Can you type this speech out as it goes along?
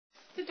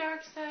the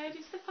dark side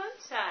is the fun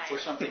side. For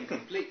something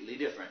completely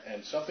different.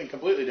 And something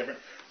completely different.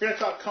 We're going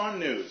to talk con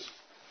news.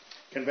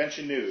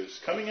 Convention news.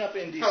 Coming up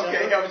in December.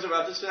 Okay, I was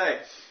about to say.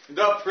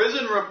 The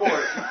prison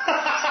report.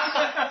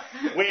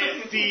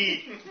 With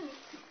the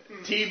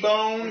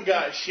T-Bone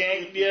got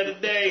shanked the other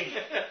day.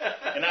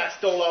 And I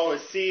stole all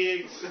his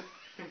cigs.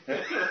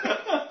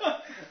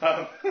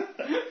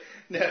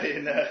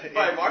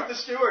 By Martha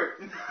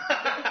Stewart.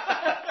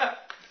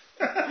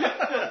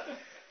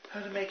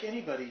 How to make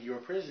anybody your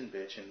prison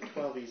bitch in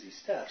 12 easy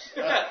steps.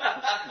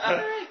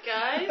 Alright,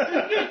 guys,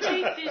 I'm going to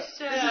take this...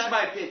 This is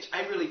my pitch.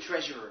 I really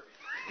treasure her.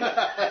 What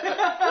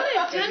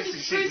I've done to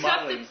spruce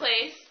up the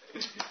place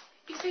is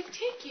I've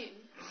taken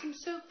some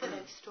soap that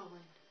I've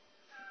stolen,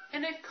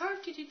 and I've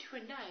carved it into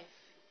a knife,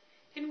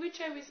 in which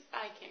I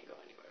can't go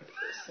anywhere with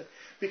this.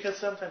 Because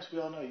sometimes we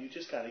all know you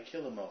just got to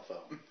kill a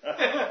mofo.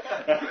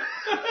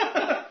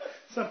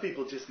 Some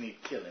people just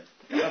need killing.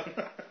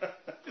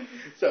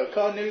 So,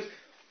 con news.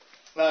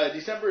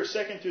 December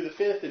 2nd through the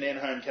 5th in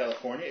Anaheim,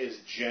 California is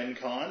Gen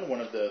Con,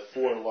 one of the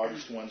 4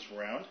 largest ones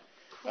around.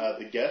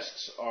 The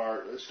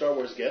Star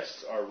Wars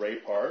guests are Ray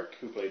Park,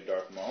 who played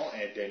Darth Maul,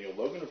 and Daniel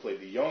Logan, who played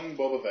the young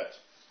Boba Fett.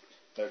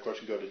 Of course,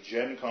 you go to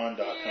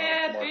GenCon.com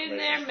yeah, for more been information.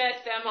 there,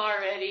 met them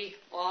already.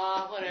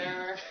 Blah,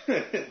 whatever.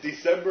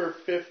 December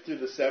 5th to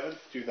the 7th,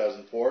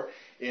 2004,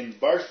 in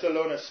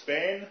Barcelona,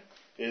 Spain,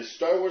 is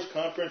Star Wars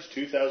Conference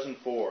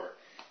 2004.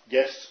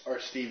 Guests are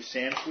Steve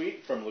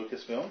Sansweet from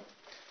Lucasfilm,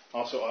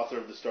 also author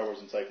of the Star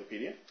Wars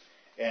Encyclopedia,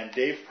 and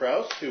Dave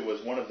Prowse, who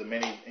was one of the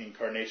many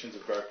incarnations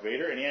of Darth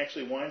Vader, and he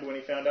actually whined when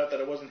he found out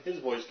that it wasn't his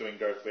voice doing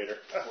Darth Vader.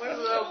 What a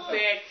little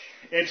bitch.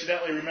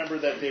 Incidentally, remember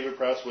that David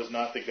Prowse was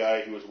not the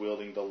guy who was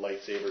wielding the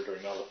lightsaber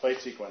during all the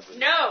fight sequences.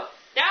 No,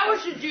 that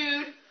was the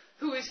dude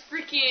who was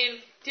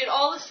did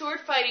all the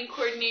sword fighting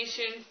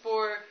coordination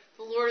for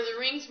the Lord of the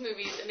Rings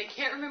movies, and I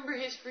can't remember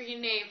his freaking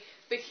name,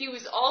 but he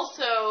was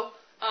also,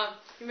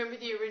 remember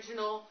the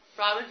original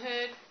Robin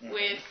Hood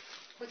with...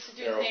 What's the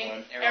dude's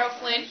name? Errol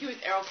Flynn. He was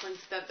Errol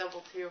Flynn's stunt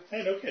double, too.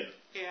 Hey, no kidding.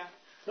 Yeah.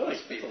 Really?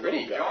 Must be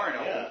pretty darn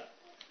old.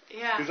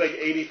 Yeah. He's like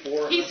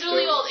 84. He's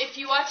really old. If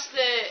you watch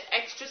the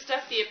extra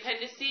stuff, the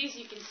appendices,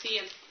 you can see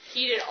him.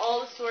 He did all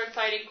the sword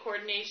fighting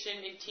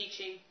coordination and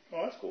teaching.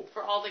 Oh, that's cool.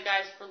 For all the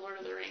guys for Lord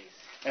of the Rings.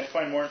 And to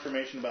find more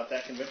information about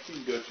that convention,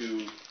 you can go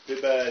to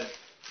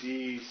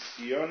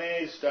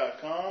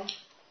vivadiciones.com.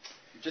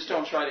 Just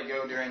don't try to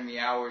go during the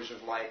hours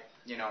of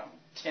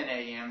 10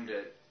 a.m.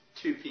 to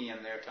 2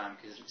 p.m. their time,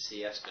 because it's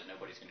siesta.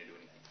 Nobody's going to do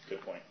anything.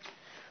 Good point.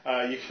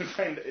 You can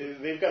find,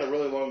 they've got a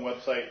really long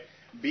website,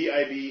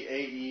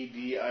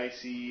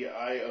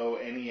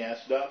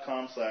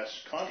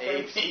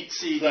 bibaediciones.com/conference.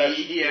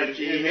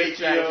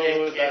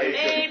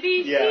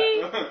 ABCDEFGHIJK.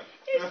 Yeah.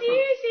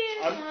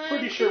 I'm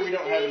pretty sure we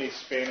don't have any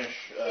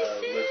Spanish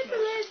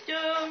listeners.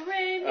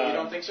 You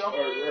don't think so?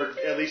 Or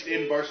at least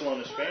in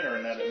Barcelona, Spain, or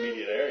in that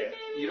immediate area.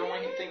 You don't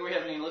think we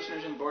have any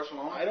listeners in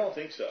Barcelona? I don't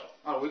think so.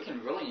 Oh, we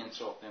can really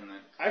insult them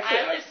then. Actually,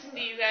 I listened to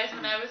you guys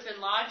when I was in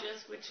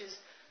Lodges, which is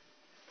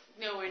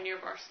nowhere near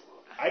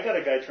Barcelona. I got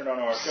a guy turned on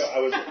our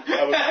show.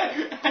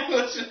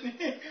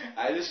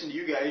 I listened to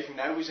you guys when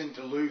I was in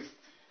Duluth,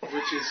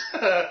 which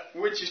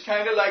is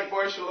kind of like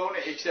Barcelona,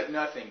 except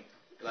nothing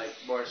like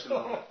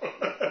Barcelona.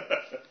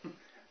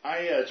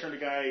 I turned a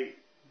guy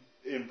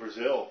in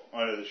Brazil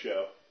onto the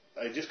show.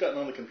 I just gotten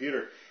on the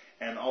computer,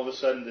 and all of a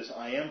sudden this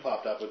IM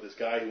popped up with this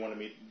guy who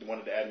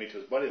wanted to add me to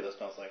his buddy list.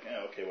 And I was like,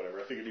 okay, whatever.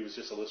 I figured he was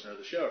just a listener of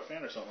the show, a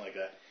fan or something like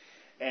that.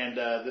 And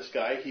this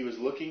guy, he was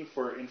looking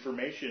for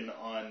information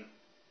on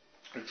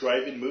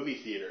drive-in movie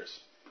theaters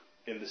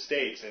in the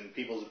States and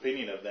people's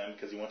opinion of them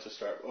because he wants to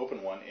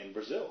open one in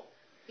Brazil.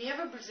 You have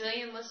a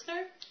Brazilian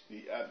listener?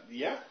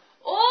 Yeah.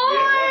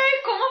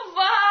 Oi, como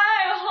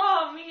vai?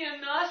 Oh, minha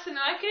nossa,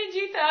 não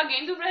acredito.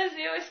 Alguém do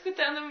Brasil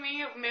escutando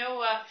meu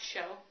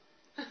show.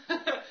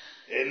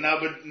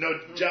 No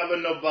Java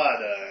no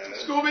bada.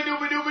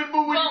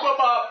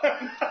 Scooby-Dooby-Dooby-Booby-Baba.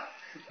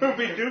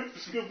 Scooby-Doo,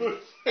 Scooby-Doo.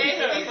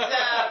 Esses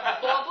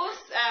bobos,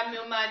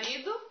 meu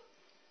marido,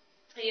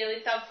 e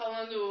ele tava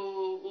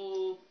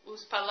falando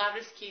os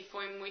palavras que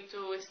foi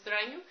muito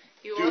estranho.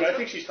 Dude, I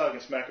think she's talking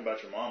smack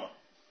about your mama.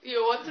 E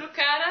o outro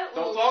cara,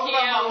 Don't o talk que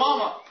about é my o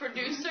mama.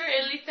 producer,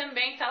 ele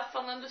também tava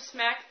falando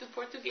smack do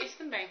português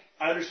também.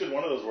 I understood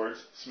one of those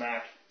words,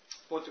 smack.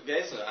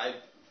 Português,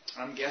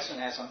 I'm guessing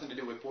has something to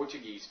do with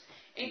Portuguese.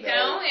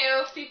 Então,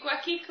 eu fico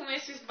aqui com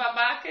esses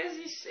babacas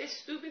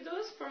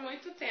estúpidos por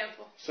muito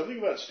tempo. Something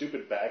about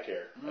stupid back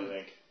hair, I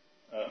think.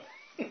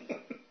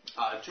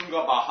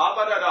 Chunga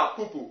bahabadada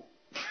pupu.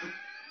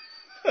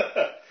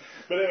 But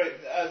anyway,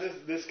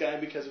 this guy,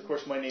 because of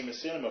course my name is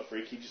Cinema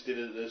Freak, he just did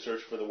a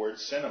search for the word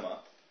cinema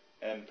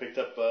and picked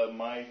up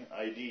my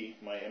ID,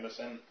 my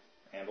MSN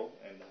handle,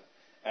 and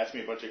asked me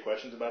a bunch of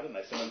questions about it. And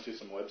I sent him to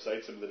some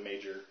websites, some of the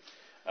major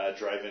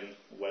drive-in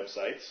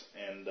websites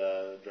and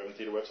drive-in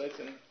theater websites,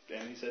 and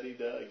he said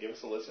he'd give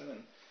us a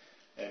listen,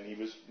 and he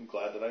was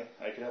glad that I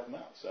could help him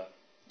out. So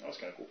that was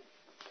kind of cool.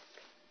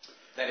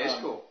 That is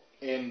cool.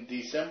 In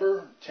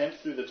December 10th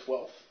through the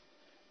 12th,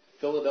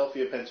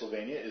 Philadelphia,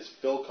 Pennsylvania is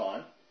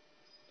PhilCon.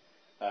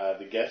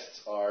 The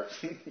guests are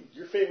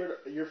your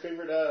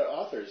favorite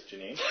authors,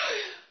 Janine.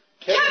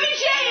 Kevin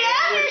J.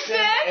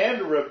 Anderson!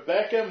 And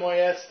Rebecca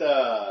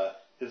Moyesta,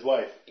 his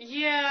wife.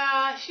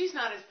 Yeah, she's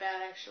not as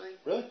bad, actually.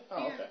 Really? Oh,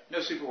 Yeah. okay.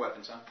 No super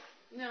weapons, huh?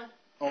 No.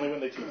 Only when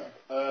they team up.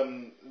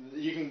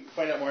 You can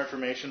find out more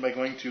information by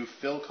going to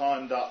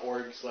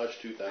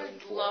philcon.org/2004.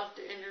 I'd love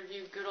to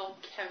interview good old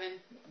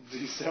Kevin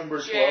December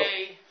 12th.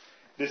 J.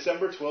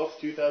 December 12th,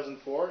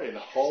 2004 in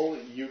Hull,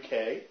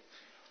 UK.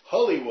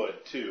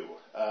 Hollywood, too.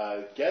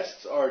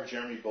 Guests are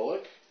Jeremy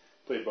Bulloch,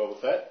 played Boba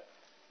Fett.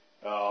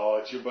 Oh,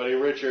 it's your buddy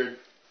Richard.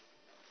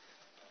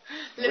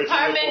 Le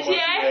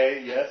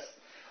Parmentier? Yes.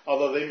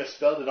 Although they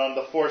misspelled it on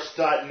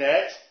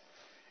theforce.net.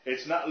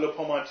 It's not Le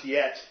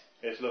Parmentier.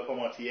 It's Le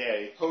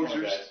Parmentier.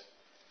 Hosers.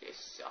 They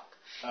suck.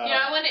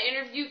 I want to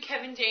interview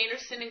Kevin J.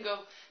 Anderson and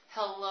go,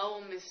 hello,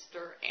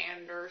 Mr.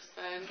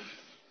 Anderson.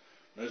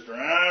 Mr.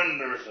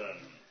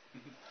 Anderson.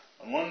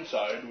 On one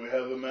side, we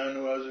have a man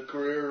who has a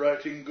career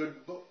writing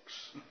good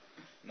books.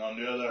 And on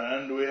the other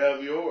hand, we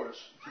have yours.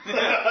 And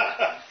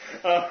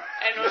on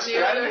the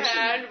other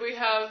hand, we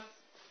have...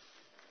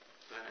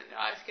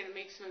 I was going to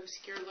make some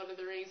obscure Lord of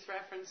the Rings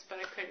reference, but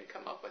I couldn't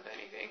come up with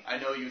anything. I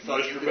know you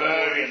thought you Mr. could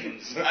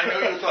Baggins. avoid. I know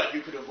you thought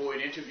you could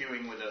avoid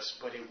interviewing with us,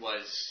 but it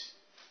was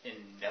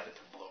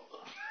inevitable.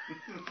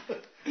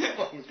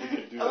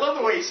 I love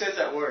the way he says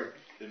that word.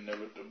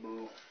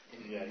 Inevitable.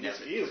 Yeah,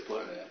 he is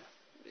good, man.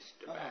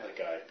 Mr. I love that Baggins.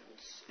 guy.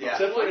 Yeah.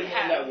 Except for in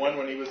What that one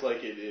when he was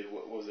like,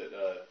 what was it?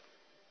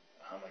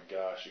 Oh my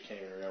gosh, I can't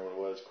even remember what it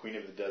was. Queen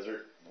of the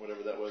Desert,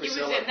 whatever that was. He was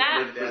in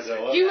that?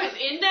 Priscilla. He was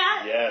in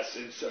that? Yes.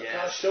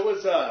 Gosh, so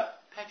was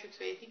Patrick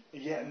Swayze?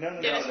 Yeah, no.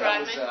 Dennis That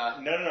Rodman? was,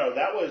 no.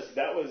 That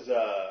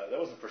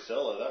wasn't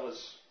Priscilla. That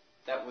was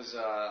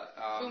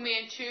Fu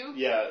Manchu?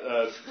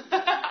 yeah.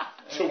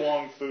 To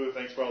Wong Fu.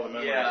 Thanks for all the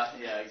memories.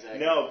 Yeah, exactly.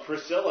 No,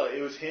 Priscilla.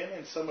 It was him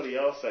and somebody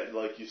else that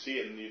like you see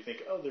it and you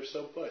think, oh, they're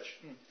so butch.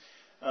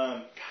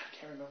 God, I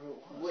can't remember who it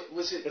was.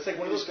 Was it? It's like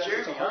one of those guys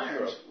Jeremy that's a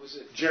heartthrob. Irons. Was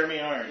it? Jeremy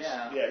Irons.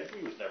 Yeah.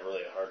 He was never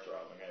really a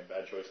heartthrob. Okay,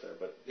 bad choice there,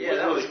 but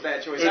That was a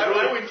bad choice.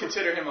 I wouldn't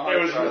consider him a heartthrob.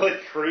 It was really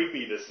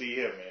creepy to see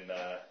him in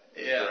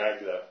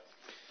drag, though.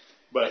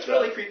 But it's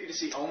really creepy to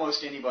see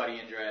almost anybody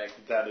in drag.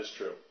 That is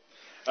true.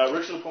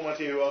 Richard Lapointe,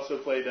 who also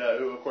played,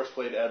 who of course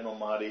played Admiral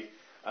Mahdi,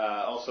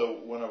 also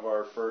one of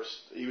our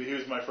first. He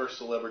was my first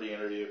celebrity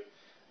interview.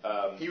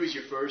 He was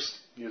your first.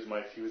 He was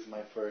my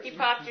first. He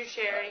popped your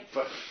cherry.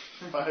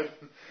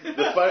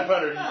 The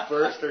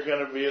 501st are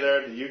going to be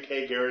there at the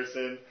UK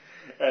Garrison,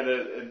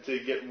 and to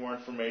get more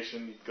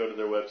information, go to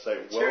their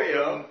website.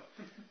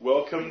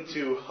 Welcome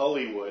to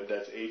Hollywood.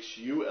 That's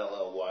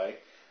HULLY.co.uk.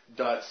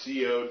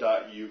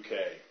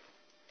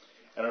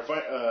 And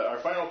our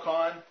final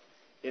con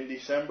in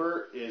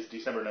December is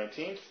December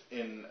 19th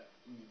in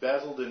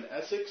Basildon,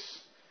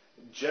 Essex,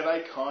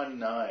 JediCon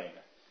 9.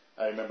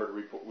 I remember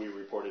we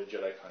reported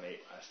JediCon 8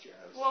 last year.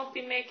 Won't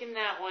be making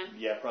that one.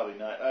 Yeah, probably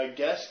not.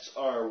 Guests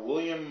are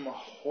William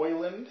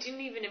Hoyland.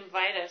 Didn't even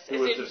invite us. Who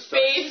Is was it the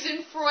Babes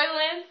in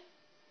Froyland?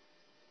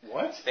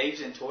 What? Babes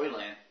in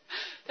Toyland.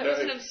 That was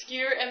an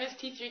obscure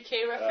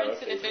MST3K reference,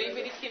 okay, and if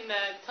anybody can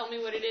tell me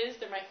what it is,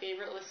 they're my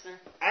favorite listener.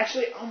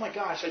 Actually, oh my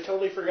gosh, I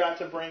totally forgot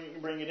to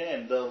bring it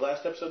in. The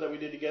last episode that we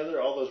did together,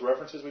 all those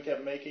references we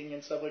kept making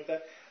and stuff like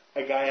that,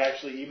 a guy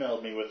actually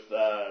emailed me with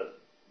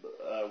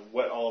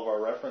what all of our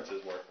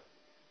references were.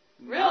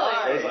 Really?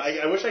 Nice.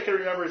 I wish I could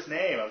remember his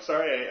name. I'm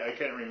sorry I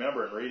can't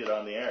remember and read it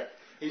on the air.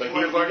 He's but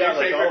one of our new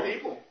favorite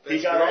people. He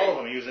got all of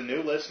them. He was a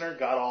new listener,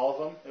 got all of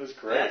them. It was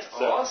great. That's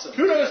awesome.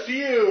 Kudos to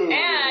you,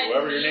 And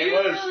whoever your name you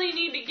was. really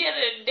need to get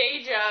a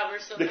day job or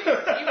something.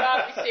 You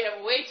obviously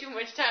have way too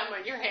much time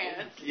on your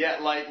hands. Yeah,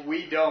 like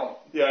we don't.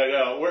 Yeah, I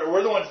know.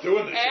 We're the ones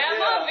doing this. Hey, I'm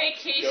shit. on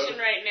vacation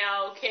right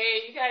now,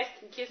 okay? You guys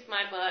can kiss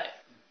my butt.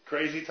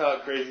 Crazy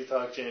talk,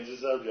 change the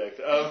subject.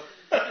 Yeah,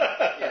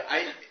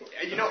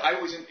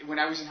 when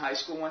I was in high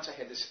school once, I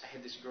had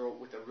this girl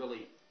with a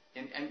really,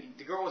 and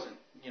the girl wasn't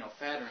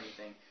fat or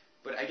anything,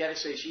 but I gotta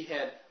say she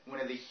had one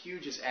of the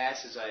hugest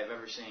asses I have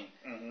ever seen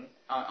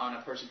on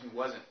a person who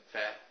wasn't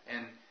fat,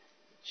 and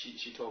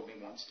she told me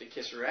once to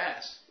kiss her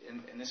ass,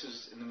 and this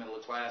was in the middle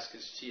of class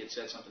because she had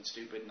said something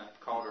stupid and I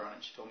called her on it.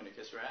 And she told me to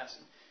kiss her ass.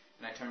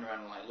 And I turned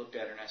around and I looked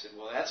at her and I said,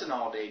 well, that's an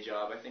all-day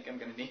job. I think I'm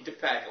going to need to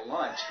pack a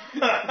lunch.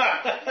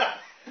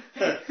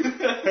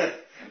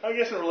 I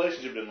guess the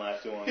relationship didn't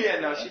last too long. Yeah,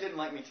 no, she didn't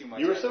like me too much.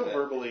 You were so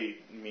verbally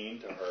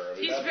mean to her.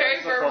 He's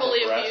very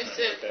verbally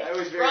abusive. Okay. I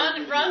was very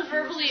Ron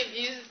verbally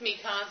abuses me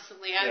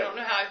constantly. I don't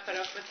know how I put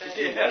up with it.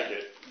 You like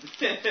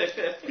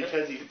it.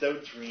 Because he's so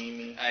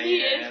dreamy.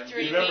 He is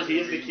dreamy. Remember, he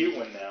is the cute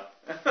one now.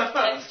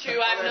 That's true.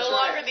 I'm no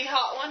longer the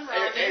hot one,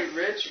 Ron. Hey,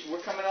 Rich,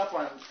 we're coming up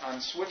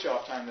on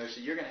switch-off time, though, so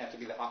you're going to have to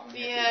be the hot one.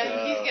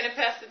 Yeah, he's going to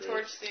pass the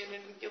torch soon,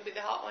 and you'll be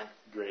the hot one.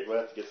 Great. We'll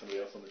have to get somebody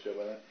else on the show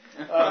by then.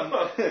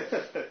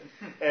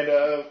 And,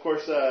 of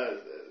course,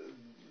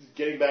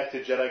 getting back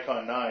to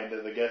JediCon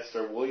 9, the guests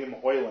are William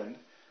Hoyland,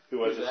 who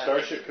was a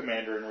starship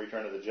commander in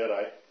Return of the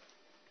Jedi.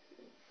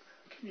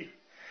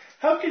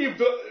 How are you,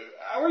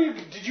 I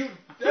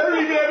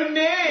don't even have a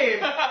name!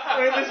 I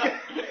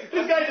mean,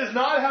 This guy does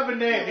not have a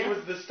name. He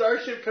was the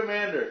Starship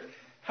Commander.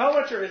 How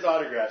much are his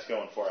autographs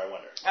going for, I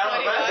wonder? I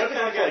don't know. That's the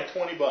kind of guy, like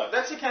 $20.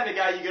 That's the kind of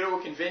guy you go to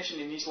a convention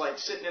and he's like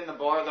sitting in the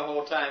bar the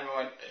whole time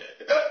going,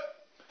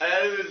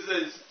 "I was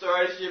the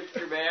Starship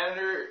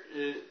Commander."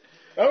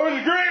 That was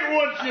a great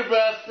one, you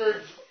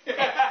bastards.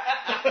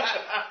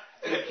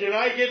 Can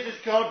I get this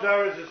call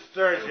tower as a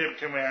Starship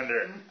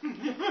Commander?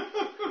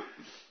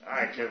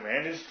 I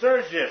commanded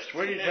starships.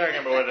 What are you talking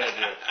about? What did I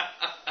do?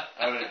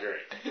 I was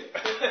great.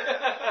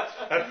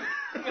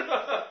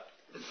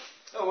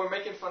 Oh, we're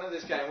making fun of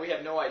this guy, and we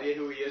have no idea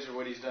who he is or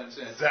what he's done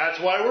since. That's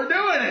why we're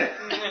doing it.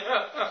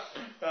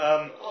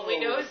 All we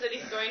know is that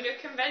he's going to a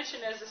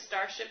convention as a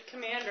Starship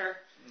Commander.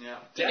 Yeah.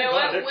 You know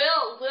what?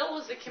 Will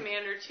was a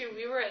commander, too.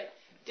 We were at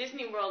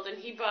Disney World, and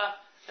he bought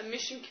a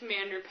Mission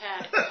Commander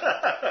pack.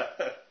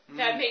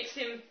 That makes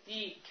him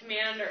the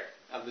commander.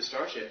 Of the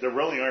Starship. There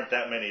really aren't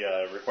that many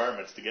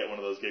requirements to get one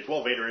of those gates.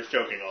 Well, Vader is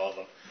choking all of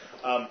them.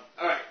 All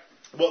right.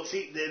 Well,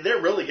 see, they're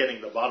really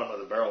getting the bottom of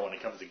the barrel when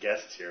it comes to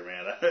guests here,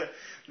 man.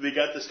 They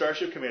got the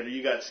Starship Commander.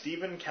 You got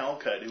Stephen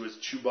Calcutt, who was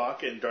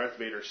Chewbacca and Darth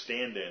Vader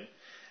stand-in.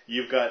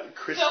 You've got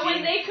Christine... So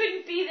when they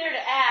couldn't be there to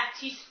act,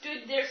 he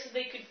stood there so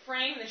they could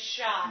frame the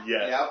shot.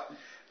 Yes. Yep.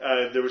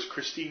 There was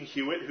Christine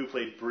Hewitt, who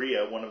played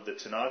Bria, one of the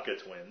Tanaka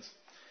twins.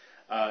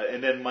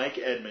 And then Mike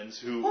Edmonds,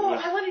 who was...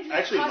 I want to do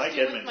actually, a Mike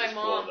costume Edmonds with my is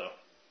mom. cool, though.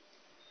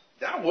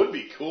 That would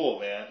be cool,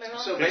 man.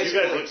 So Because you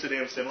guys look so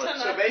damn similar.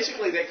 So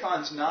basically, that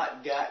con's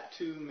not got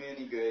too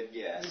many good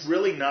guests.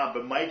 Really not,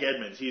 but Mike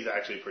Edmonds, he's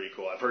actually pretty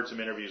cool. I've heard some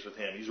interviews with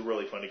him. He's a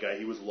really funny guy.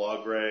 He was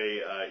Law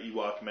Grey,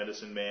 Ewok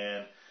Medicine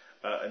Man,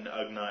 an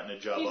Ugnaught, and a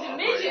Jabba He's a operator.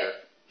 midget.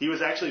 He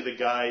was actually the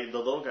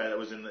little guy that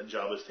was in the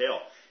Jabba's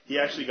tail. He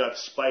actually got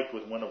spiked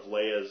with one of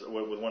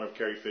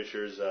Carrie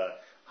Fisher's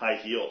high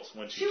heels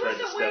when she tried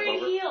to step over. She wasn't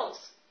wearing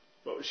heels.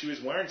 But she was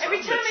wearing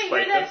Every something time that I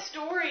spiked hear that him.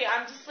 story,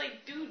 I'm just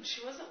like, dude,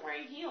 she wasn't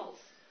wearing heels.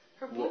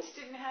 Her boots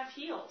didn't have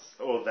heels.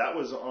 Oh, that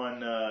was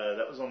on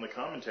the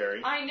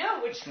commentary. I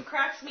know, which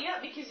cracks me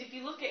up because if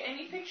you look at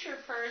any picture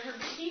of her in her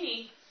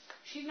bikini,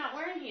 she's not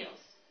wearing heels.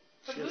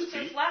 Her boots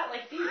are flat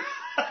like these.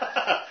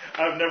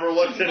 I've never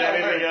looked at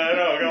anything. I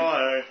know. Go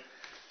on.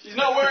 She's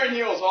not wearing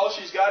heels. All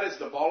she's got is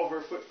the ball of her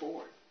foot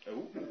forward.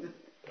 Ooh.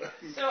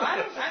 So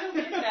I don't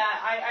get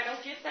that. I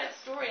don't get that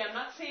story. I'm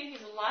not saying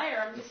he's a liar.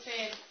 I'm just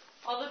saying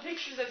all the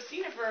pictures I've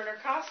seen of her in her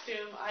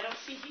costume, I don't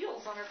see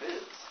heels on her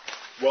boots.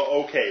 Well,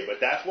 okay, but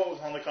that's what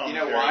was on the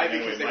commentary. You know why?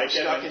 Anyway, Because they Mike were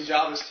stuck Edmonds, in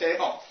Jabba's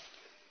tail.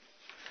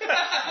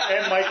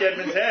 and Mike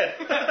Edmonds' head.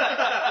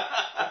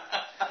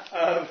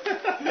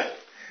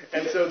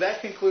 And so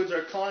that concludes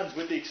our cons,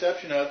 with the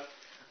exception of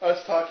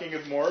us talking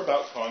more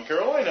about Con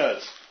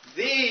Carolinas.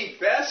 The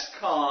best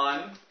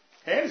con.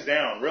 Hands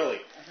down, really.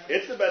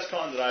 It's the best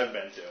con that I've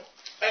been to.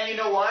 And you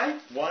know why?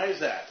 Why is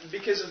that?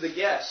 Because of the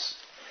guests.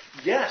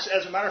 Yes,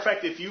 as a matter of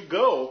fact, if you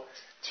go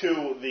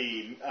to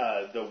the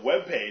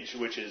webpage,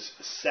 which is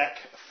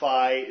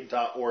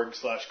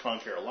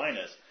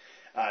secfi.org/ConCarolinas,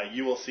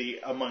 you will see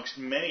amongst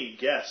many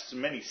guests,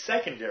 many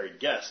secondary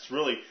guests,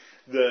 really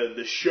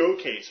the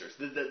showcasers,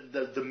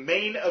 the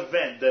main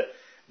event,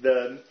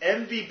 the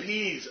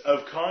MVPs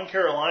of Con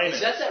Carolinas.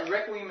 Is that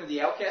Requiem of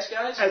the Outcast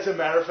guys? As a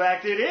matter of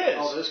fact, it is.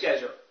 Oh, those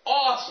guys are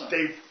awesome.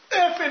 They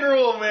effing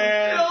rule,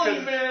 man. I'm telling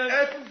you, man.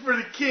 Effing for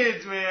the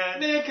kids, man.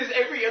 Man, because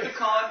every other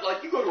con,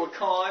 like you go to a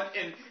con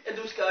and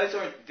those guys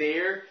aren't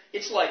there.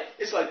 It's like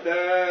it's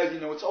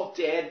all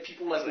dead.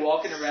 People like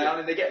walking around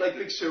and they get like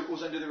big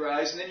circles under their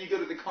eyes. And then you go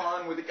to the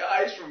con where the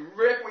guys from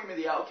Requiem of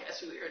the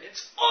Outcast are there, and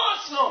it's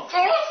awesome.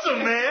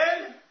 Awesome,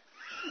 man.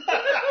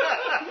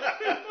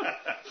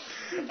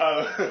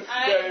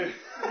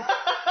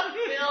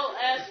 Bill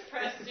S.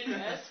 Preston,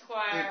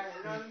 Esquire.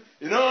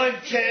 And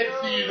I'm Ted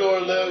Theodore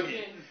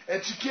Logan.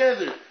 And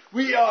together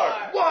we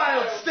are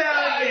Wild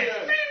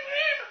Stallions.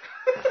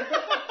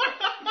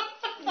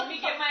 Let me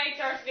get my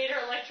Darth Vader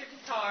electric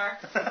guitar.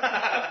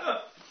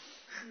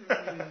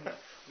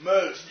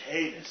 Most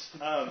heinous.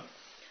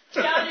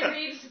 Keanu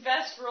Reeves'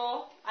 best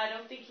role. I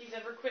don't think he's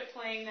ever quit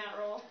playing that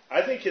role.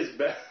 I think his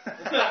best.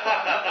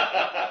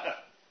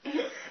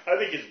 I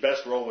think his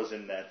best role was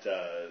in that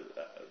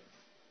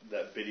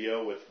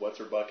video with What's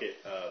Her Bucket.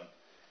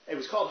 It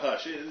was called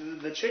Hush.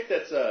 The chick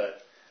that's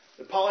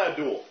Paula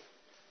Abdul.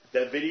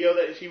 That video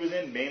that he was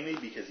in, mainly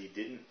because he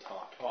didn't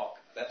talk.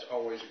 That's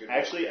always a good one.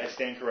 Actually, I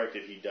stand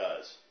corrected. He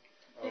does.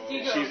 Does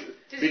he go? Does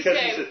he because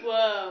say,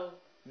 "Whoa"?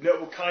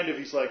 No, kind of.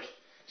 She's like,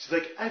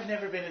 I've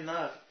never been in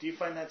love. Do you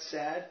find that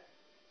sad?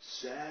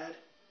 Sad?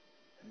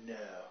 No.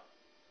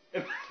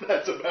 And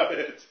that's about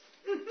it.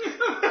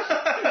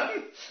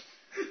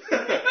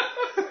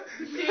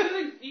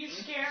 Dude, you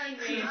scaring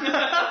me.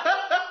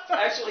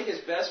 Actually,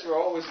 his best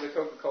role was the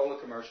Coca-Cola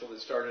commercial that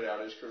started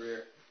out his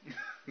career.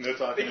 No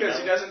talking. Because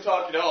he doesn't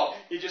talk at all.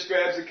 He just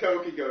grabs the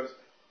Coke and goes,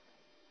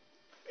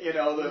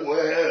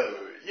 whoa.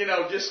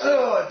 just.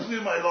 Oh, I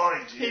blew my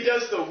line, dude. He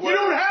does the whoa. You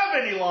don't have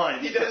any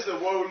lines. He does the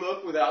whoa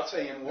look without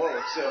saying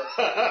whoa. So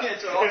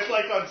it's awesome. It's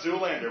like on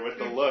Zoolander with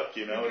the look,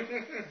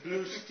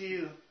 Blue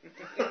steel.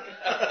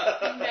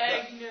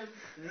 Magnum.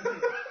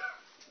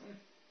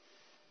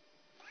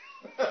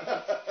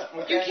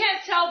 Okay. You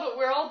can't tell, but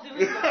we're all doing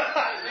that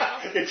right now.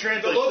 It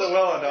translates so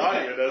well into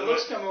audio, doesn't the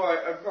looks come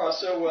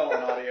across so well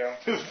on audio.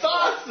 It's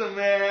awesome,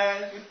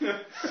 man.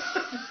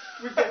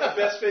 We've got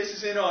the best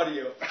faces in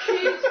audio.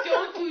 Kids,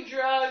 don't do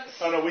drugs.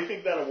 Oh no, we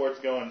think that award's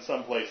going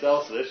someplace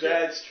else this year.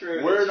 That's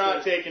true. We're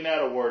not taking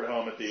that award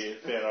home at the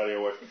Fan Audio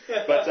Awards.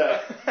 But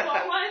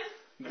What one?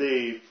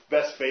 the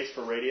best face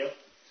for radio.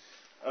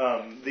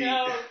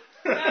 No,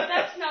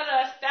 that's not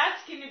us.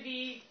 That's going to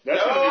be That's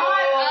not gonna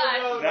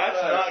be, us.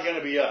 that's not going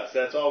to be us.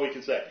 That's all we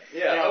can say.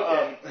 Yeah. Now,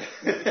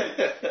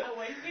 Okay. I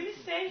wasn't going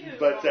to say who.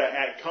 But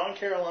at Con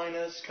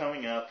Carolinas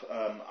coming up,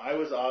 I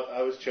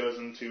was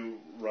chosen to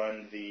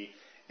run the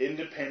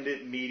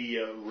independent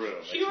media room.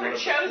 You were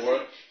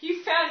chosen.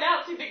 You found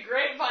out through the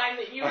grapevine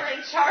that you were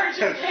in charge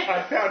of it.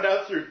 I found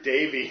out through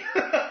Davey.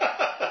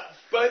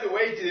 By the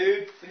way,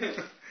 dude.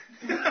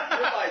 He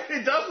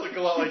does look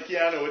a lot like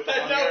Keanu with the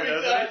long hair,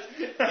 doesn't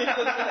he?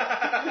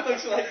 He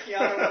looks like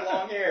Keanu with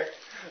long hair.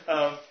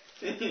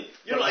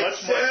 You're like,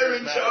 much more sir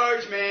in charismatic.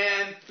 charge,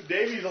 man.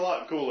 Davey's a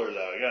lot cooler,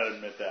 though. You gotta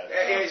admit that.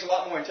 Yeah, he's a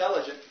lot more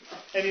intelligent.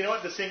 And you know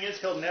what? The thing is,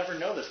 he'll never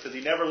know this because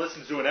he never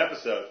listens to an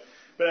episode.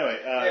 But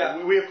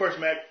anyway, we of course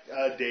met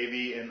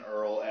Davey and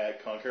Earl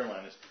at Con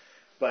Carolinas.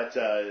 But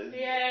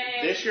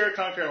this year at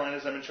Con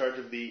Carolinas, I'm in charge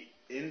of the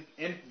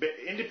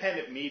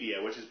independent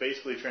media, which is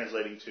basically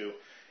translating to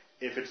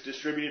if it's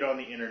distributed on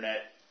the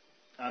internet,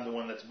 I'm the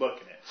one that's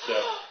booking it. So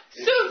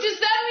does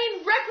that mean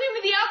Requiem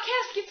of the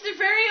Outcast gets their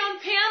very own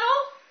panel?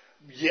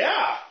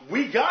 yeah,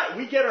 we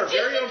get our Just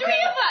very the own three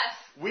panel. of us.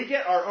 We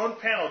get our own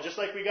panel just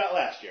like we got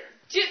last year.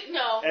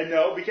 No. And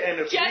no, because and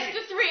if Just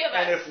the three of us.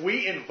 and if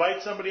we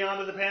invite somebody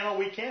onto the panel,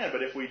 we can.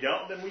 But if we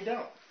don't, then we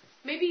don't.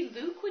 Maybe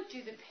Luke would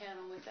do the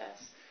panel with us.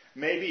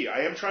 Maybe.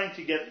 I am trying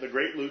to get the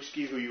great Luke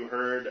Ski, who you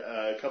heard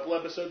a couple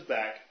episodes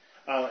back,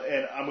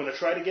 and I'm going to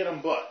try to get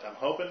him booked. I'm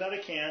hoping that I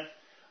can.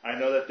 I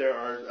know that there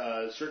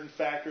are certain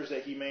factors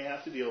that he may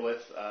have to deal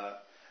with,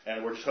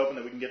 and we're just hoping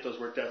that we can get those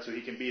worked out so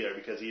he can be there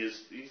because he's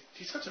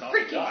such an awesome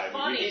Freaking guy.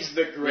 funny. He's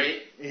the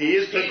great. He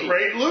is the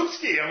great Luke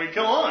Ski. I mean,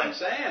 come on. I'm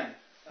saying.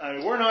 I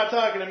mean, we're not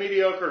talking a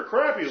mediocre,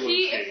 crappy Luke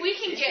Ski. If we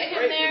can He's get a him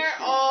great there, Luke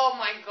Ski. oh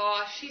my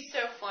gosh, he's so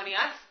funny.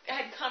 I've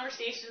had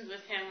conversations with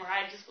him where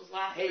I just was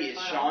laughing. Hey, is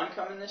Sean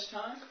coming this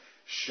time?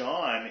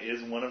 Sean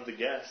is one of the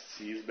guests.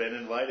 He's been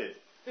invited.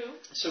 Who?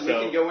 So we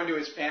can go into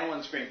his panel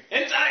and scream,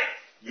 hentai!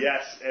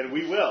 Yes, and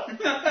we will.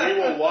 We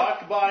will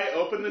walk by,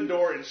 open the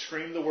door, and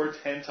scream the words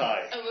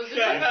hentai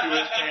into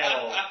his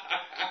panel.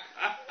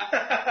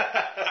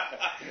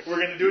 We're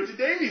going to do it to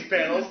Davey's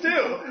panels,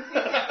 too.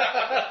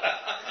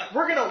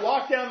 We're going to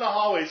walk down the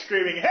hallway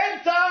screaming,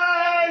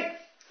 hentai!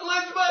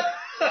 Elizabeth!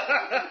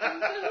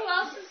 Who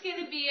else is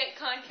going to be at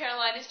Con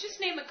Carolinas? Just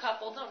name a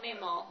couple. Don't name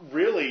all.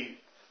 Really,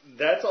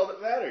 that's all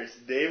that matters.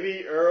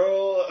 Davey,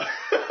 Earl, us,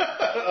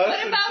 What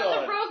and about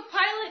Sean. the rogue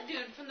pilot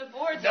dude from the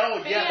boards? No,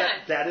 Our yeah, fan?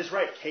 that is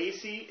right.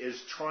 Casey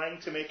is trying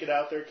to make it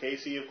out there.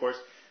 Casey, of course,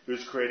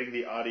 who's creating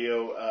the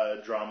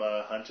audio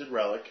drama Hunted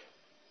Relic.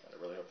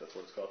 I really hope that's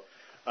what it's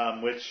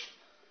called. Which,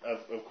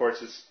 of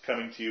course, is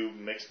coming to you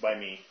mixed by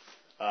me.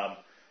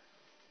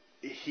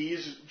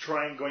 He's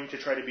going to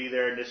try to be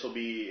there, and this will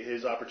be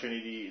his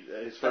opportunity,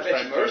 his first I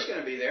bet time. Merv's going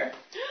to be there.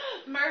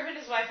 Merv and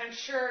his wife, I'm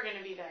sure, are going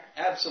to be there.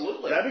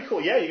 Absolutely. That'd be cool.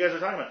 Yeah, you guys are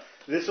talking about.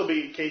 This will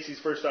be Casey's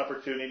first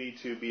opportunity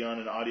to be on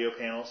an audio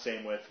panel.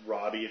 Same with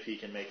Robbie, if he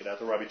can make it out.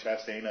 The Robbie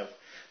Chastain of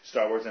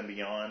Star Wars and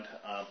Beyond.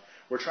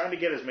 We're trying to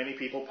get as many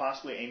people.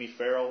 Possibly Amy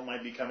Farrell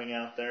might be coming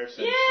out there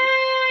since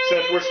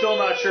we're still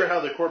not sure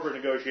how the corporate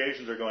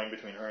negotiations are going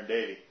between her and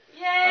Davey.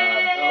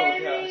 Yay!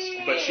 Oh,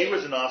 gosh. But she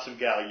was an awesome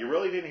gal. You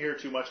really didn't hear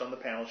too much on the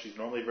panel. She's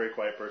normally a very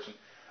quiet person.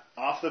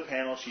 Off the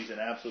panel, she's an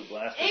absolute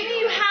blast. to be Amy,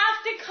 you around.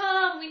 have to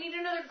come. We need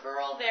another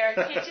girl there. It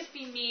can't just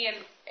be me.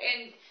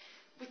 And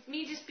with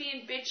me just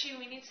being bitchy,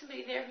 we need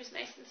somebody there who's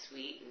nice and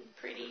sweet and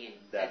pretty. And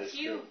That that's is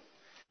you. true.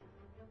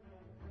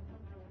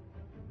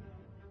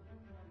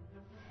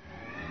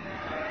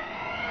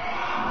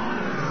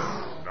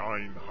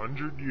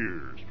 "900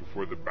 years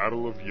before the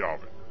Battle of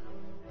Yavin.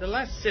 The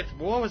last Sith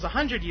War was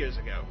 100 years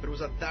ago, but it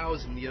was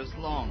 1,000 years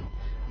long.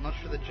 I'm not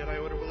sure the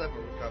Jedi Order will ever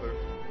recover.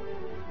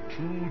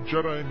 Two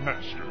Jedi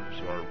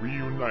Masters are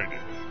reunited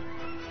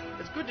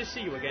It's good to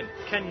see you again,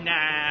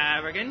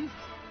 Canarrigan.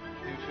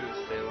 You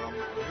too, Salem.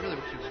 I really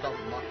wish you'd stop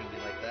mocking me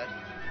like that.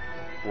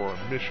 for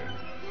a mission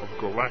of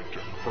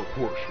galactic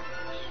proportions.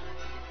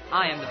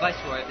 I am the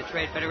Viceroy of the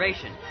Trade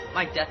Federation.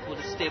 My death will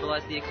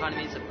destabilize the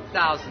economies of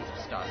thousands of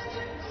star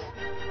systems.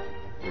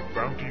 The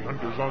bounty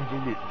hunters on the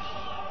loose.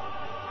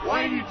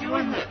 Why are you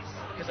doing this?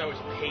 Because I was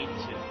paid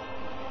to.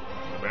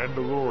 The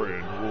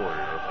Mandalorian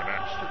warrior of an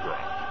axe to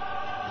grind.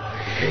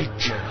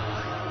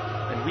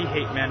 And we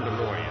hate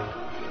Mandalorian.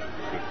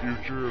 The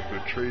future of the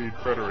Trade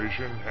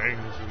Federation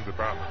hangs in the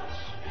balance.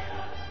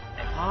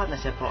 A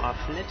partnership for our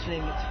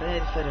fledgling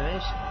Trade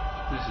Federation.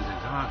 This is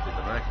exactly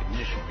the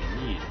recognition we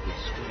need at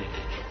this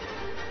stage.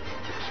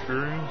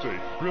 Experience a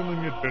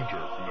thrilling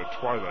adventure from the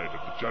twilight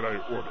of the Jedi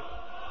Order.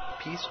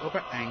 peace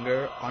over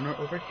anger, honor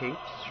over hate,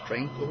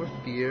 strength over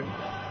fear.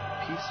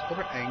 Peace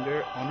over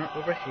anger, honor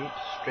over hate,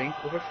 strength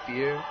over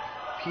fear.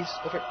 Peace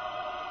over...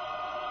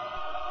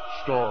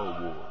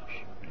 Star Wars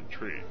in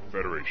Trade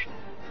Federation.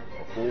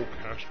 A full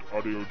cast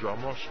audio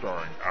drama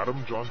starring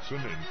Adam Johnson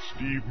and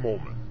Steve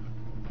Molman.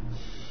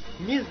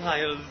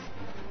 Missiles.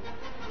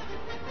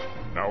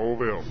 Now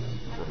available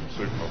from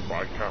Sigma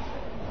Phi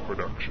Kappa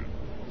Productions.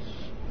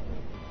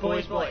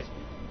 Boys,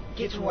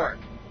 get to work.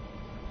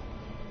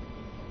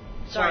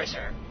 Sorry,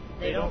 sir.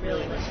 They don't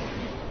really listen.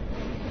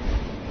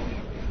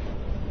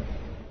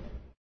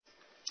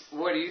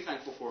 What are you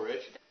thankful for,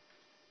 Rich?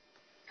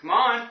 Come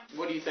on.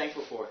 What are you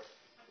thankful for?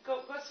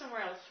 Go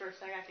somewhere else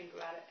first. I gotta think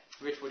about it.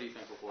 Rich, what are you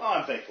thankful for? Oh,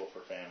 I'm thankful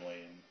for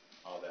family and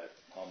all that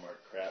Hallmark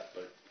crap,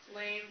 but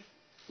Lame.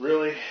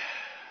 really,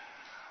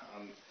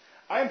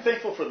 I am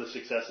thankful for the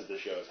success that the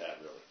show has had,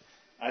 really.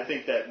 I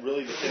think that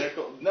really the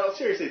pinnacle, no,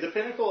 seriously, the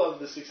pinnacle of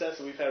the success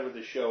that we've had with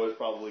the show is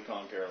probably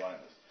Con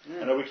Carolinas.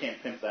 I know we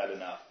can't pimp that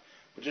enough,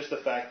 but just the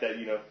fact that,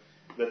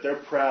 that they're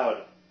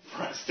proud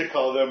for us to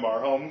call them our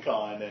home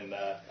con, and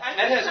that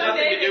has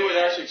nothing to do with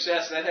our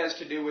success. That has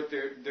to do with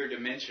their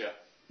dementia.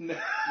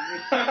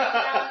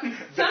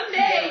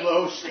 Someday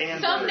low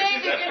standards. Someday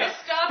they're going to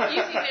stop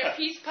using their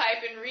peace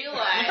pipe and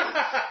realize.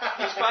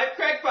 Peace pipe,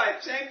 crack pipe,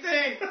 same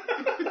thing.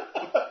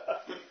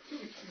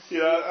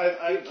 You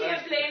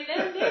can't blame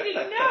them, they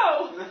didn't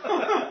know.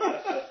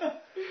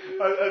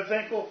 I'm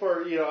thankful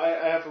for,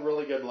 I have a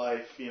really good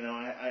life.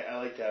 I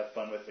like to have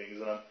fun with things,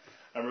 and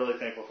I'm really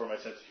thankful for my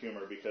sense of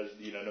humor because,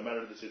 no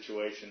matter the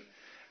situation,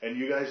 and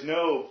you guys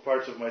know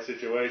parts of my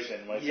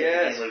situation, my sense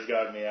of humor has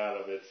gotten me out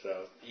of it.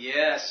 So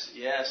yes,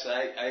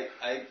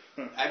 I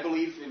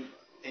believe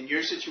in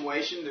your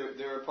situation.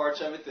 There are parts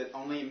of it that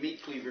only a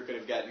meat cleaver could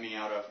have gotten me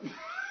out of.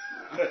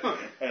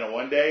 And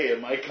one day it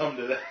might come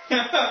to that.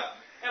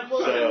 And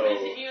we'll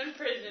visit you in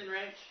prison,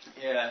 Rich.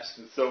 Yes,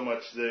 so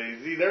much.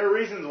 See, there are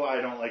reasons why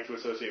I don't like to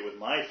associate with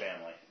my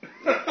family.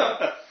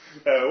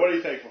 What are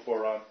you thankful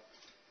for, Ron?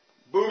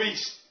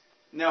 Boobies.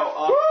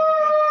 No.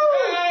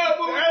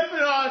 That's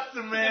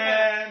awesome,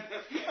 man.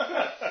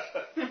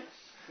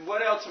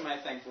 What else am I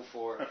thankful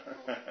for?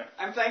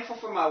 I'm thankful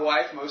for my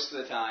wife most of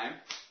the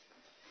time.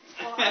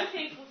 Well, I'm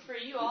thankful for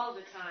you all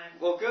the time.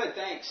 Well, good,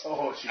 thanks.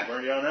 Oh, she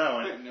burned you on that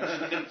one. No,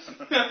 she didn't.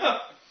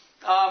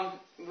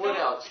 What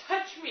else?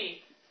 Touch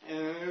me.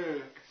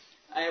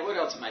 What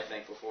else am I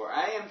thankful for?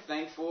 I am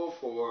thankful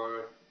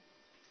for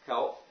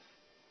health.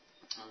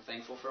 I'm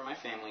thankful for my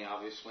family,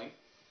 obviously.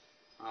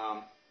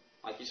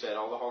 Like you said,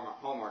 all the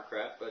Hallmark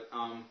crap. But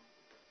I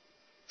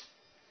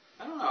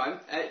don't know.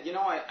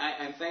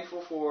 I'm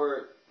thankful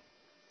for.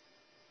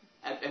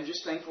 I'm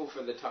just thankful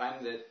for the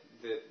time that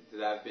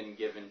I've been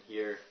given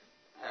here.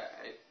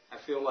 I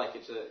feel like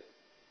it's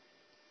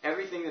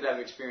everything that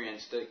I've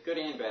experienced, good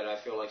and bad. I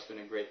feel like it's been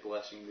a great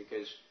blessing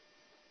because,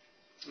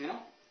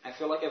 I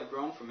feel like I've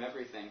grown from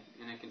everything,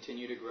 and I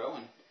continue to grow.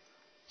 And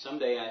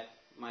someday I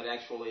might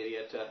actually,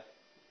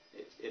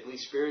 at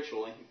least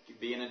spiritually,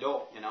 be an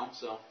adult.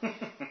 So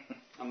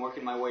I'm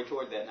working my way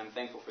toward that, and I'm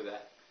thankful for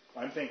that.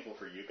 I'm thankful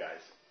for you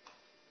guys.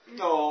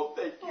 Oh,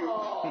 thank you.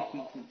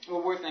 Aww.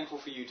 Well, we're thankful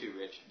for you too,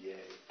 Rich. Yay.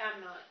 I'm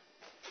not.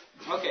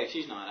 Okay,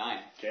 she's not. I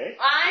am. Okay.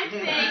 I'm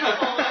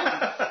thankful.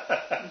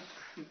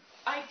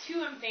 I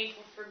too am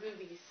thankful for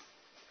boobies.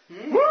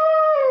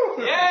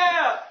 Woo!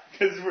 Yeah!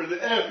 Because we're the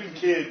effing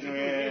kids,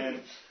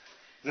 man.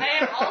 I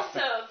am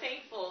also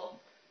thankful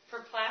for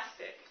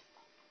plastic.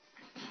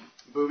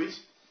 Boobies?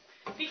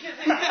 Because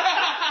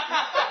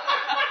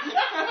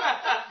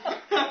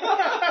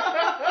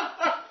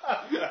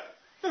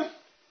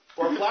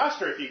Or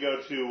plaster if you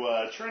go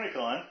to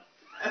Trinicon.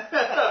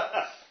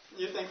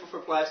 You're thankful for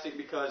plastic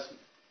because...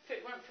 if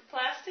it weren't for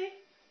plastic,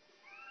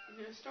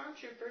 no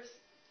stormtroopers.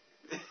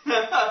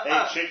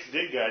 Hey, chicks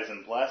dig guys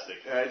in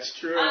plastic. That's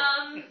true.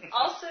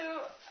 Also,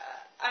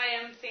 I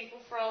am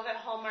thankful for all that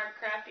Hallmark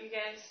crap you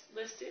guys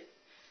listed.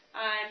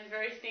 I'm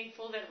very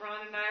thankful that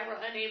Ron and I were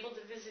unable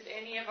to visit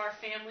any of our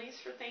families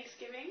for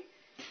Thanksgiving.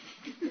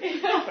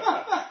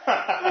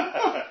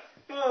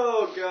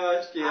 Oh,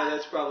 gosh. Yeah,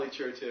 that's probably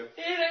true, too.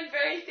 And I'm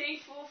very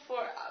thankful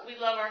for... we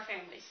love our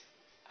families.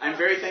 I'm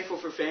very thankful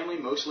for family,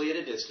 mostly at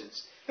a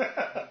distance.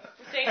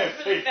 Thankful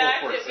for the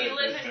fact that we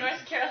live in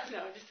North Carolina.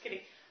 No, just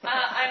kidding.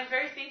 I'm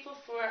very thankful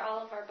for all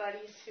of our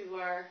buddies who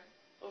are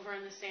over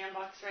in the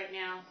sandbox right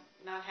now,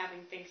 not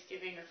having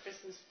Thanksgiving or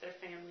Christmas with their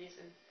families,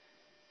 and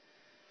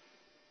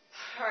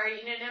are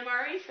eating an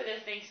MRE for their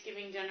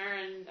Thanksgiving dinner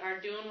and are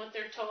doing what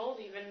they're told,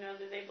 even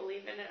whether they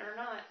believe in it or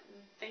not.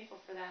 I'm thankful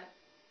for that.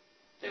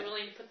 They're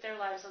willing to put their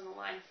lives on the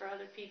line for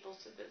other people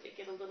so that they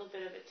get a little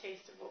bit of a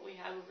taste of what we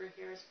have over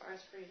here as far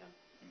as freedom.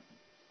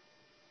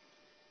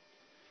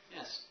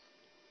 Yes.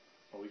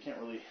 Well, we can't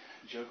really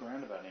joke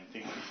around about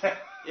anything like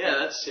that. Yeah,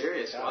 that's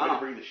serious. God, wow. way to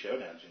bring the show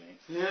down, Janine.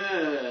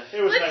 Yeah.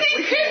 It was Let's nice.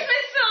 sing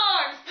Christmas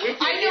songs!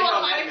 I know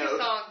a Hanukkah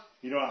song.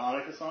 You know a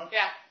Hanukkah song?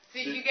 Yeah. So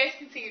if you guys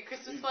can sing a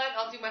Christmas one,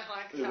 I'll do my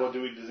Hanukkah song. Well,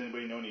 does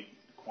anybody know any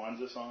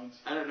Kwanzaa songs?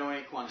 I don't know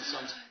any Kwanzaa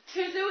songs.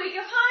 'Tis the week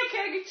of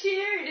Hanukkah, good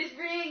cheer it is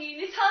bringing.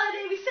 This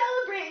holiday we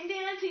celebrate and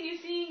dancing and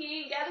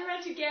singing. Gather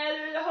round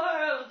together, the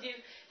horror will do.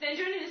 Then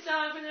join in the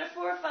song from their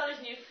forefathers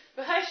knew.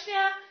 But hush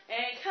now,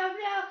 and come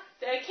now,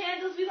 the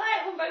candles we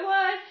light one by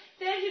one.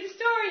 Then hear the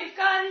story of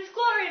God and His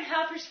glory and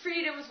how His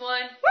freedom was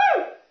won.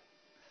 Woo!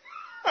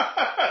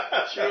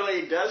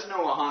 Shirley does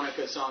know a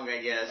Hanukkah song,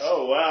 I guess.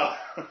 Oh, wow.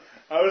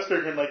 I was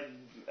figuring like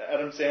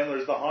Adam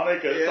Sandler's The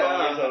Hanukkah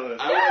song or something.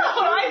 No,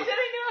 I said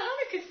I knew a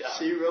Hanukkah song.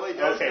 She really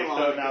does know a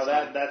Hanukkah so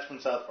now song. that's from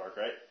South Park,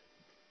 right?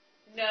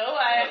 No,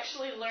 I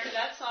actually learned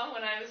that song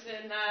when I was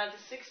in the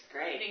 6th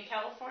grade in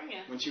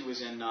California. When she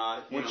was in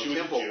When she was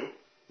Temple. a Jew?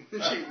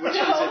 when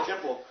she was in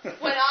Temple.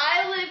 When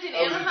I lived in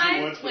I was a Jew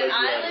Anaheim, once, but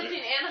I lived in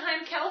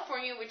Anaheim,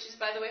 California, which is,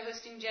 by the way,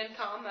 hosting Gen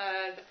Con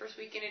the first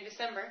weekend in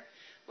December.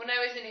 When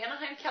I was in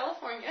Anaheim,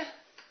 California.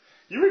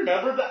 You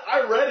remember that?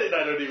 I read it.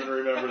 I don't even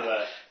remember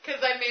that. Because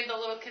I made the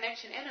little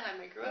connection.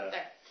 Anaheim, I grew up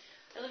there.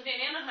 I lived in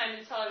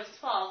Anaheim until I was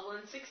 12. Well,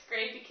 in 6th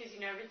grade, because,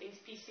 everything's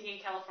PC in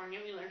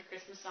California, we learned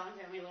Christmas songs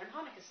and we learned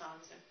Hanukkah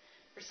songs. And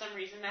for some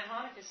reason, that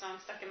Hanukkah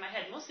song stuck in my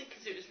head, mostly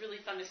because it was really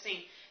fun to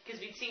sing,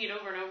 because we'd sing it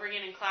over and over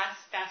again in class,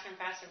 faster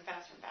and faster and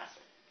faster and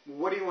faster.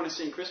 What do you want to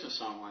sing Christmas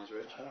song-wise,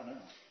 Rich? I don't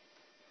know.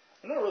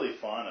 I'm not really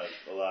fond of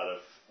a lot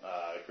of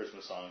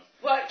Christmas songs.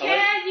 What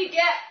can you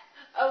get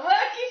a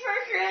lucky for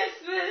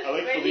Christmas I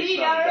like when Feliz he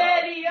Navidad,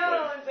 already but-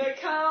 owns a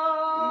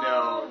comb?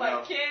 No.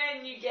 What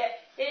can you get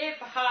if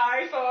a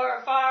hard for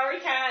a furry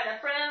kind of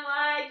friend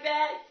like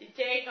that to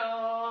take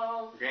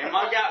home?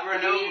 Grandma got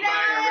run over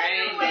by a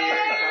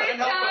reindeer.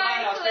 Coming home from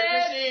my house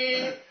Christmas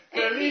Eve.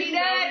 Feliz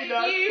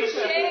Navidad, you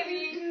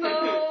shaving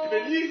foam.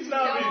 Feliz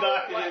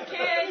Navidad. What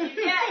can you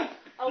get?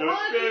 A Yo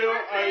lucky espero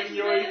for año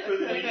y Christmas when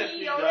feliz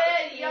he Navidad.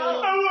 already owns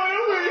I want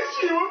to wish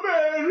you a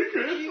Merry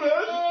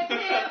Christmas.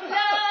 Give him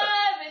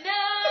love and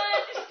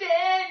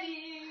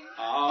understanding,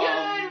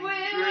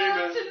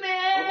 goodwill to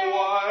man.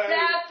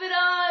 Wrap it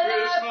all up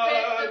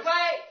with the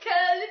white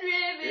colored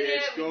ribbon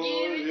and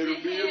we give it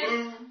to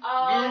him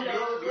all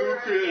over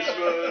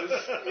Christmas.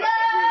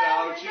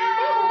 Without you,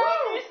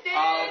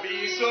 I'll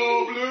be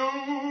so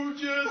blue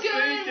just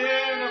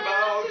thinking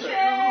about you.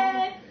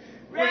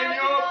 When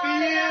you're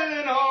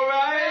feeling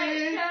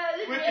alright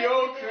with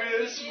your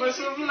Christmas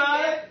of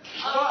light,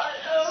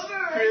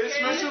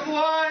 Christmas of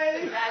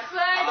light. That's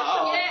why you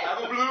get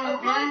have a blue, a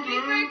monkey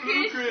for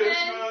Christmas,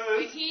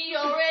 but he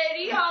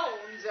already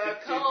owns a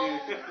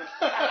comb.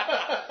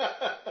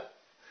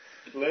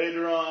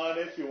 Later on,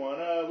 if you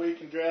wanna, we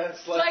can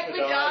dress Like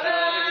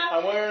Madonna.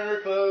 I'm wearing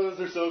her clothes,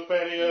 her silk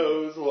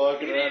pantyhose,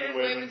 walking around in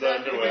women's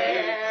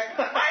underwear.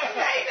 Why are you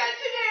saying that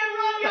today? And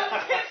Ron got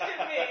pissed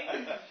at me.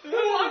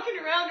 We're walking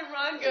around and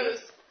Ron goes,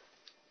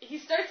 he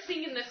starts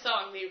singing this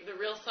song, the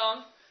real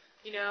song,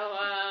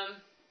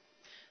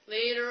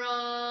 later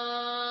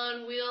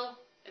on we'll,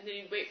 and then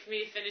he'd wait for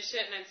me to finish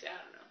it, and I'd say, I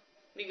don't know.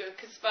 And he'd go,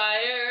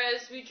 conspire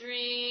as we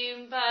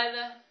dream by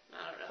the,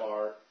 I don't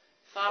know.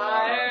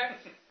 Fire.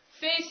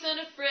 Face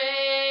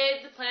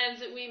unafraid, the plans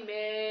that we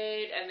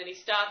made. And then he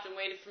stopped and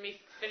waited for me to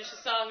finish the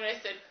song, and I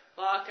said,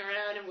 walk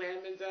around in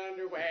women's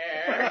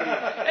underwear.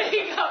 And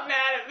he got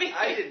mad at me.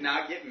 I did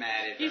not get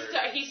mad at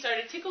her. He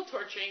started tickle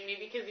torturing me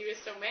because he was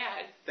so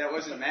mad. That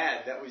wasn't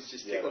mad. That was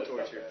just tickle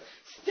torture.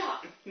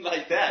 Stop.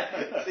 Like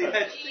that. See,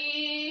 that's...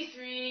 Ye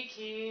three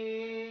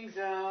kings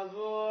of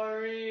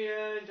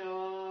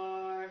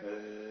Orientar,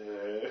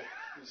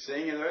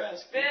 Sing the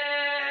rest.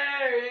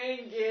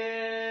 bearing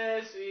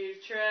gifts, we've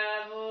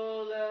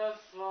traveled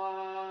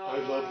afar. I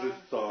love this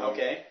song.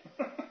 Okay.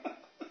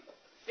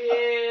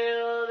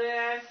 Filled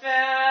and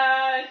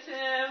fat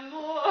and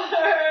more.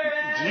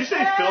 Did you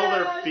say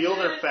feel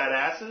their fat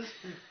asses?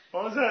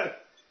 What was that?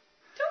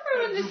 Don't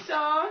ruin the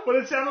song. But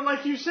it sounded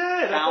like you said.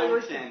 I thought you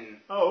were- Fountain.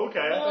 Oh, okay.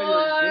 I thought you More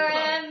were good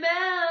and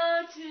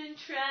mountain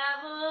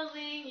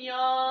traveling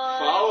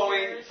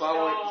yonder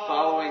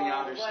Following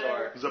yonder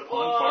star. Is a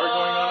pond fire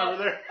going on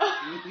over there?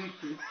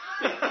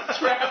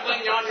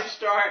 Traveling yonder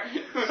star.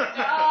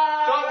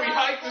 Thought we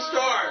hiked the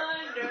star.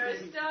 Under a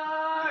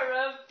star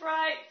of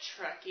bright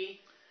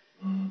Truckee.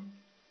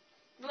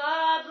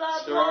 Blah, blah,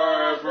 Star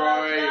blah, of blah,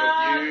 royal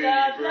blah, beauty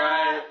blah,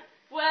 bright.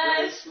 blah.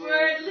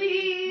 Westward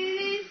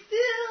leading,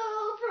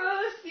 still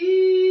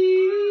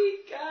proceed.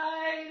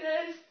 Guide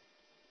us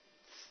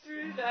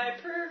through thy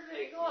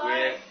perfect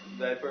light. With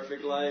thy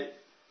perfect light.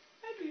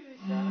 I do this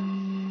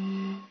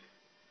song.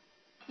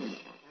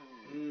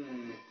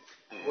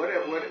 What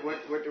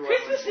do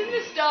Christmas in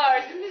the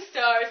stars, in the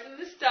stars, in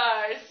the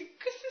stars.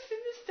 Christmas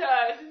in the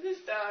stars, in the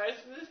stars,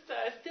 in the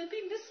stars. There'll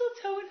be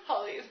mistletoe and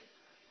holly.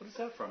 What is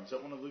that from? Is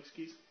that one of Luke's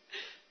keys?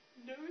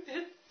 No,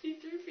 that's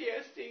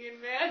C-3PO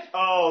singing, man.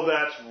 Oh,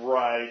 that's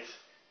right.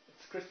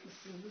 It's Christmas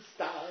in the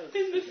stars.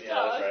 In the Yeah,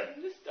 stars, that's right.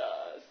 in the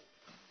stars.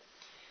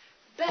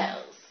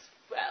 Bells.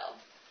 Well,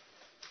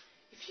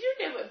 if you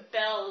don't know what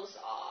bells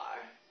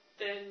are,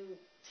 then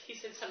he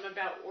said something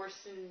about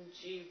Orson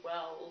G.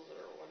 Wells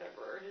or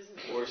whatever his name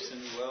is.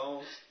 Orson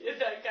Welles. Yeah,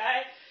 that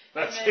guy.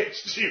 That's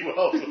H.G.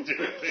 Wells.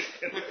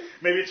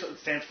 Maybe it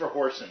stands for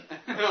Horson.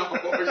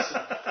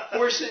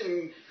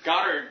 Horson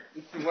Goddard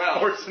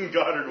Wells. Horson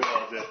Goddard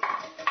Wells. Yeah.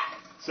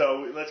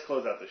 So let's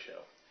close out the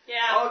show.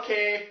 Yeah.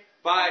 Okay.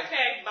 Bye.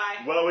 Okay,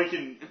 bye. Well, we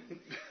can.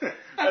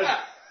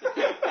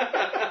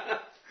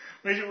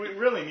 we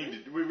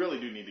really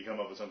do need to come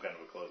up with some kind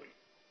of a closing.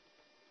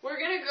 We're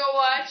gonna go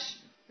watch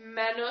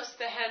Manos,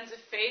 the Hands of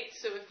Fate,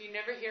 so if you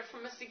never hear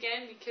from us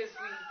again because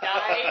we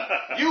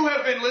died... You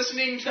have been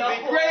listening to the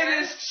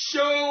greatest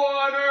show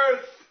on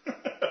earth!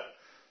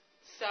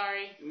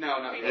 Sorry. No.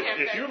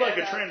 If you'd like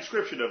a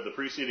transcription of the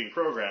preceding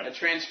program... A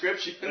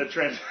transcription? You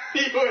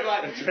would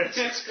like a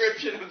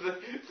transcription of the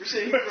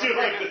preceding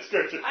program?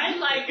 I'd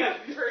like a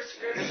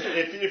prescription.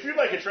 If you'd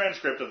like a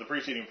transcript of the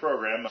preceding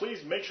program,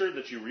 please make sure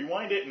that you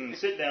rewind it and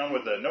sit down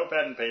with a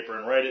notepad and paper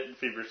and write it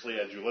feverishly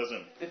as you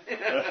listen.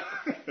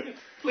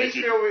 Please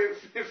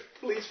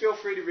feel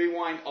free to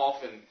rewind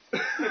often.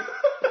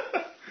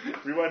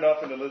 Rewind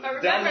often and listen.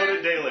 Download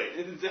it daily.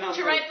 Did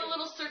you write the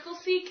little circle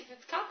C because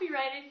it's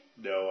copyrighted?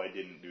 No, I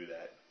didn't do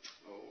that.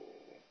 Oh.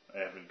 I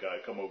haven't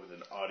come up with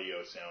an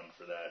audio sound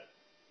for that.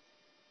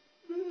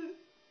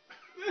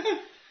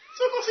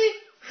 Circle C.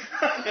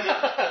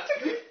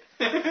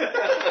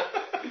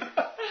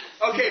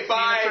 Okay,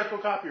 bye. Circle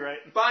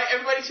copyright. Bye.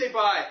 Everybody say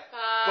bye.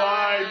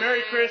 Bye.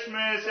 Merry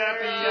Christmas.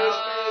 Happy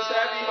Hanukkah.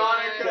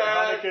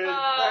 Happy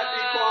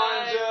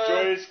Kwanzaa.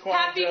 Joyous Kwanzaa.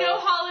 Happy no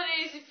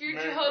holidays if you're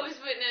Jehovah's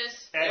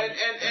Witness. And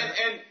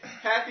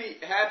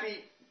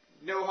happy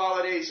no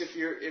holidays if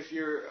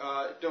you're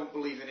don't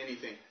believe in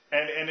anything.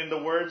 And in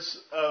the words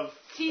of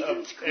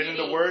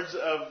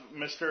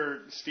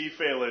Mr. Steve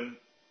Phelan,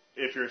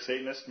 if you're a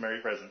Satanist, Merry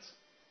Presents.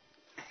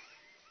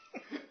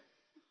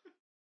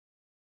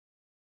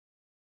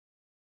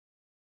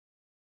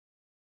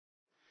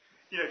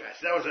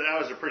 Guys, that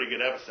was a pretty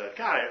good episode.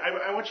 God,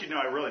 I want you to know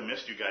I really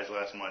missed you guys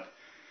last month.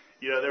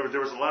 There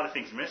was a lot of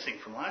things missing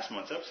from last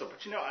month's episode, but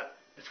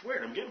it's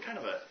weird. I'm getting kind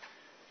of a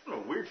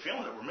weird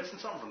feeling that we're missing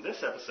something from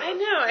this episode. I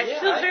know. I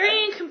feel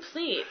very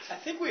incomplete. I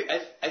think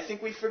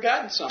we've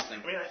forgotten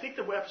something. I mean, I think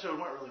the episode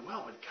went really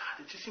well, but God,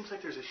 it just seems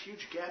like there's a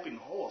huge gaping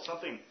hole.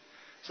 Something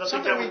we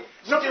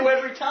do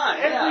every time.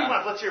 Every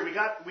month. Let's hear. We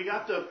got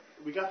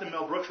the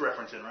Mel Brooks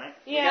reference in, right?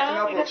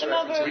 Yeah, we got the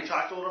Mel Brooks reference. We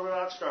talked a little bit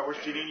about Star Wars.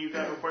 Janine, you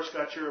of course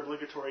got your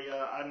obligatory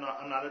I'm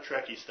not a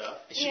Trekkie stuff.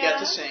 She got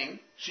to sing.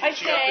 She got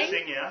to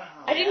sing, yeah.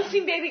 I didn't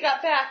sing Baby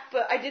Got Back,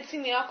 but I did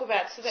sing the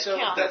Aquabats, so that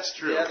counts. That's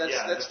true. Yeah,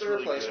 that's the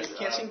really replacement. Good. You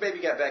can't sing Baby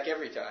Got Back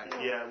every time.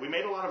 Yeah, we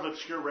made a lot of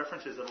obscure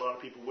references that a lot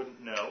of people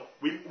wouldn't know.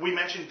 We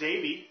mentioned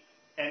Davey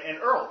and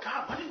Earl.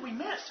 God, what did we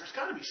miss? There's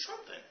got to be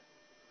something.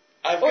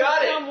 I've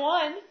got it.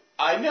 Someone.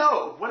 I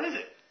know. What is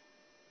it?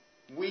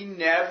 We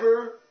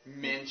never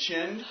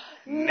mentioned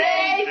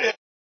Nathan.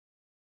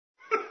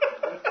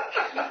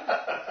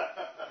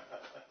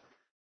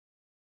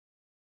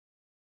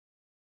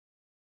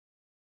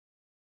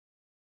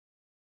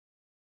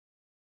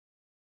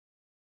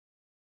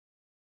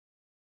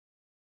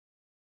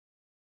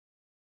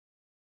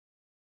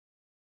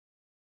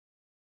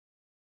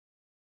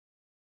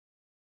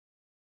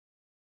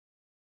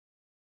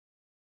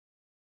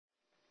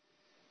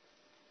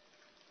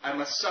 I'm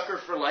a sucker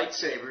for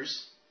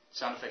lightsabers.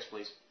 Sound effects,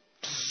 please.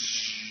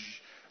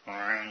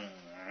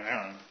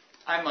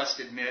 I must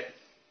admit,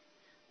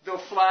 they'll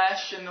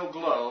flash and they'll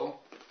glow.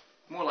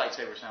 More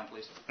lightsaber sound,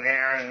 please.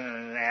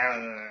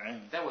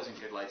 That wasn't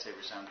good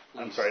lightsaber sound.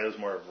 Please. I'm sorry, that was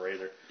more of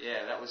Razor.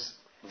 Yeah, that was.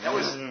 It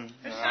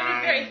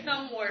sounded very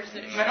Thumb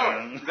Wars-ish.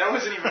 No, that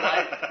wasn't even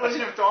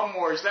wasn't even Thumb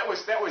Wars. That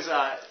was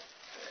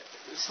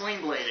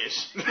Sling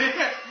Blade-ish.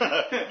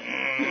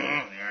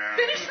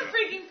 Finish the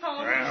freaking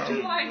poem. There's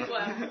 2 lines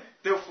left.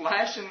 They'll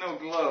flash and they'll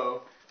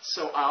glow,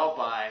 so I'll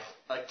buy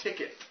a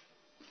ticket.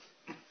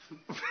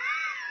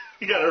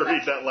 You gotta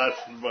read that last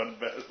one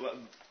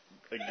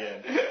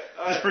again.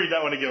 Just read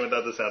that one again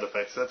without the sound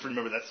effects.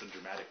 Remember, that's the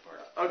dramatic part.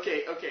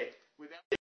 Okay. Without